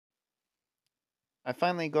I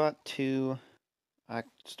finally got to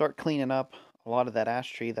start cleaning up a lot of that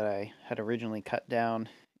ash tree that I had originally cut down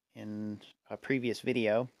in a previous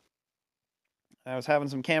video. I was having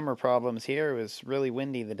some camera problems here. It was really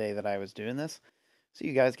windy the day that I was doing this. So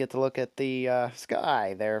you guys get to look at the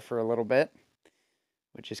sky there for a little bit,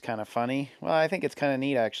 which is kind of funny. Well, I think it's kind of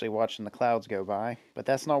neat actually watching the clouds go by, but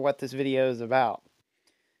that's not what this video is about.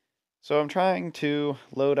 So I'm trying to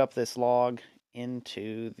load up this log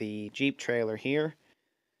into the Jeep trailer here.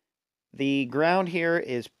 The ground here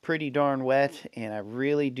is pretty darn wet, and I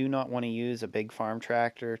really do not want to use a big farm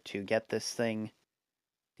tractor to get this thing,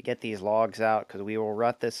 to get these logs out, because we will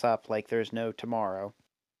rut this up like there's no tomorrow.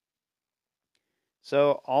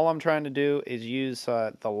 So all I'm trying to do is use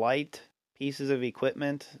the light pieces of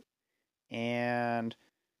equipment and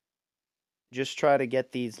just try to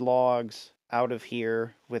get these logs out of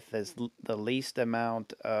here with the least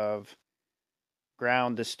amount of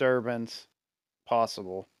ground disturbance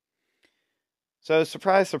possible. So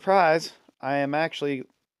surprise, surprise, I am actually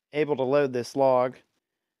able to load this log.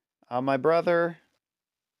 My brother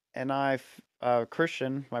and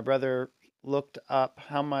Christian, my brother, looked up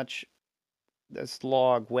how much this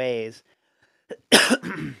log weighs.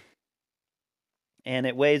 And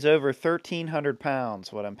it weighs over 1,300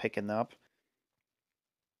 pounds, what I'm picking up.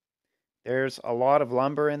 There's a lot of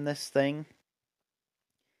lumber in this thing.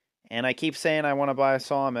 And I keep saying I want to buy a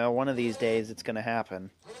sawmill. One of these days it's going to happen.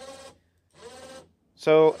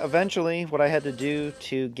 So eventually what I had to do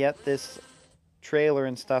to get this trailer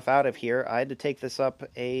and stuff out of here, I had to take this up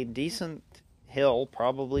a decent hill,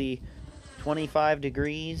 probably 25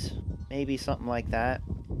 degrees, maybe something like that.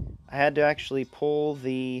 I had to actually pull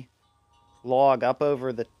the log up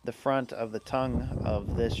over the front of the tongue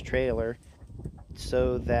of this trailer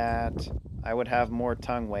so that I would have more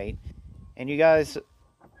tongue weight. And you guys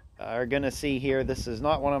are going to see here, this is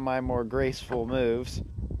not one of my more graceful moves.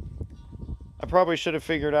 I probably should have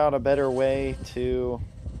figured out a better way to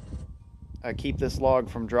keep this log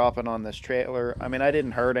from dropping on this trailer. I mean, I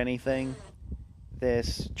didn't hurt anything.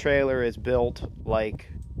 This trailer is built like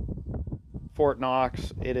Fort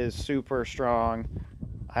Knox. It is super strong.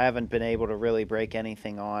 I haven't been able to really break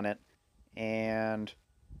anything on it. And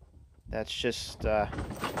that's just the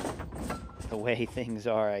way things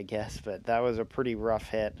are, I guess. But that was a pretty rough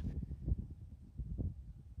hit.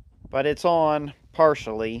 But it's on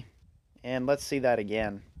partially. And let's see that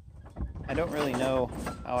again. I don't really know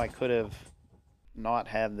how I could have not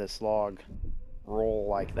had this log roll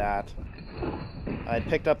like that. I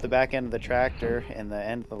picked up the back end of the tractor and the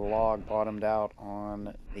end of the log bottomed out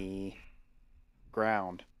on the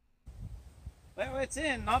ground. Well, it's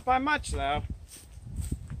in, not by much though.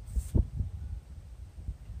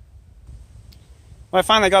 Well, I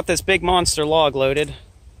finally got this big monster log loaded.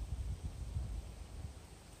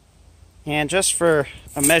 And just for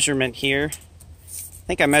a measurement here, I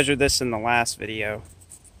think I measured this in the last video.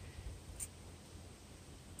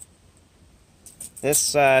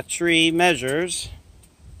 This tree measures,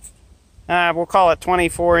 we'll call it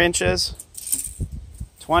 24 inches.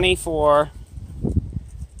 24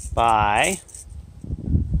 by,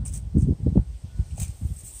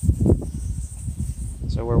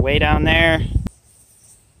 so we're way down there.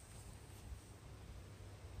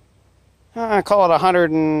 I call it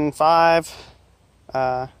 105.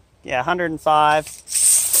 Yeah, 105.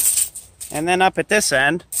 And then up at this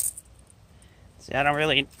end, see, I don't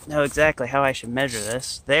really know exactly how I should measure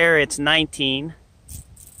this. There it's 19.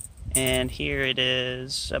 And here it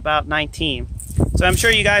is about 19. So I'm sure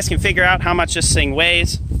you guys can figure out how much this thing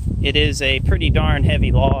weighs. It is a pretty darn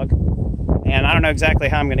heavy log. And I don't know exactly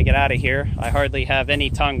how I'm going to get out of here. I hardly have any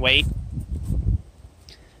tongue weight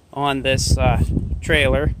on this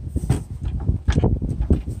trailer.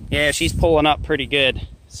 Yeah, she's pulling up pretty good.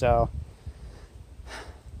 So,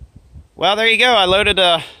 well, there you go. I loaded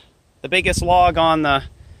the biggest log on the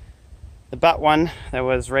butt one that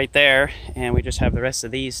was right there, and we just have the rest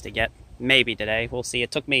of these to get maybe today. We'll see.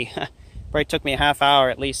 It took me probably took me a half hour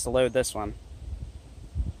at least to load this one.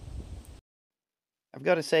 I've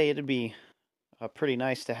got to say it'd be pretty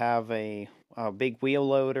nice to have a big wheel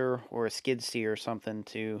loader or a skid steer or something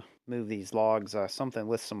to move these logs, something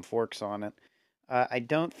with some forks on it. I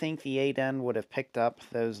don't think the 8N would have picked up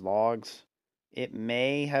those logs. It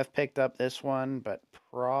may have picked up this one, but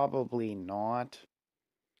probably not.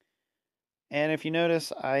 And if you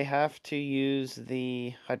notice, I have to use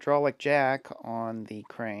the hydraulic jack on the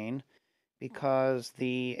crane because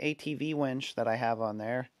the ATV winch that I have on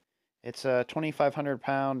there, it's a 2,500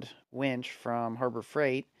 pound winch from Harbor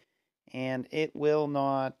Freight, and it will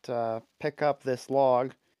not pick up this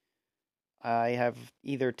log. I have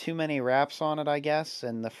either too many wraps on it, I guess,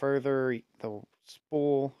 and the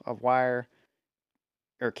spool of wire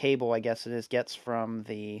or cable, I guess it is, gets from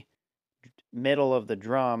the middle of the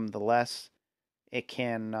drum, the less it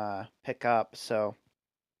can pick up. So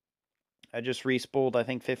I just re-spooled, I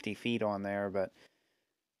think, 50 feet on there, but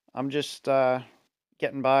I'm just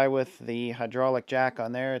getting by with the hydraulic jack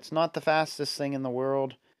on there. It's not the fastest thing in the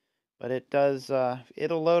world, but it does,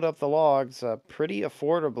 it'll load up the logs pretty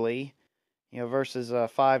affordably, versus a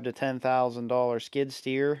 $5,000 to $10,000 skid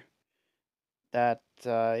steer. That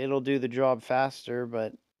it'll do the job faster,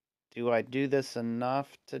 but do I do this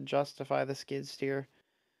enough to justify the skid steer?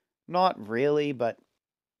 Not really, but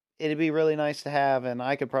it'd be really nice to have, and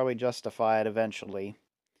I could probably justify it eventually.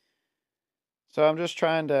 So I'm just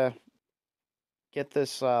trying to get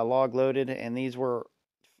this log loaded, and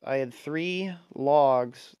I had three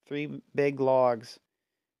logs, three big logs,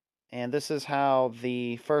 and this is how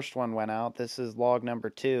the first one went out. This is log number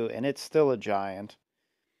 2, and it's still a giant.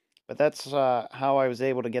 But that's how I was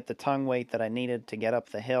able to get the tongue weight that I needed to get up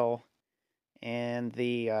the hill. And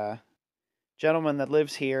the gentleman that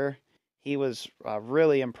lives here, he was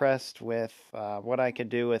really impressed with what I could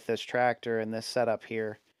do with this tractor and this setup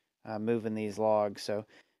here, moving these logs. So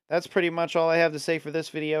that's pretty much all I have to say for this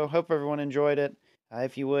video. Hope everyone enjoyed it.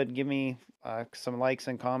 If you would, give me some likes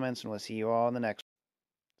and comments, and we'll see you all in the next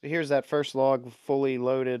one. So here's that first log fully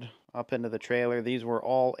loaded up into the trailer. These were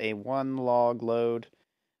all a 1 log load.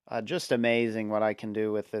 Just amazing what I can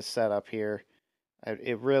do with this setup here.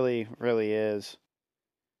 It really, really is.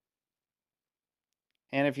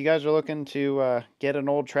 And if you guys are looking to get an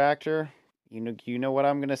old tractor, you know what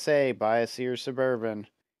I'm going to say. Buy a Sears Suburban.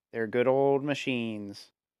 They're good old machines.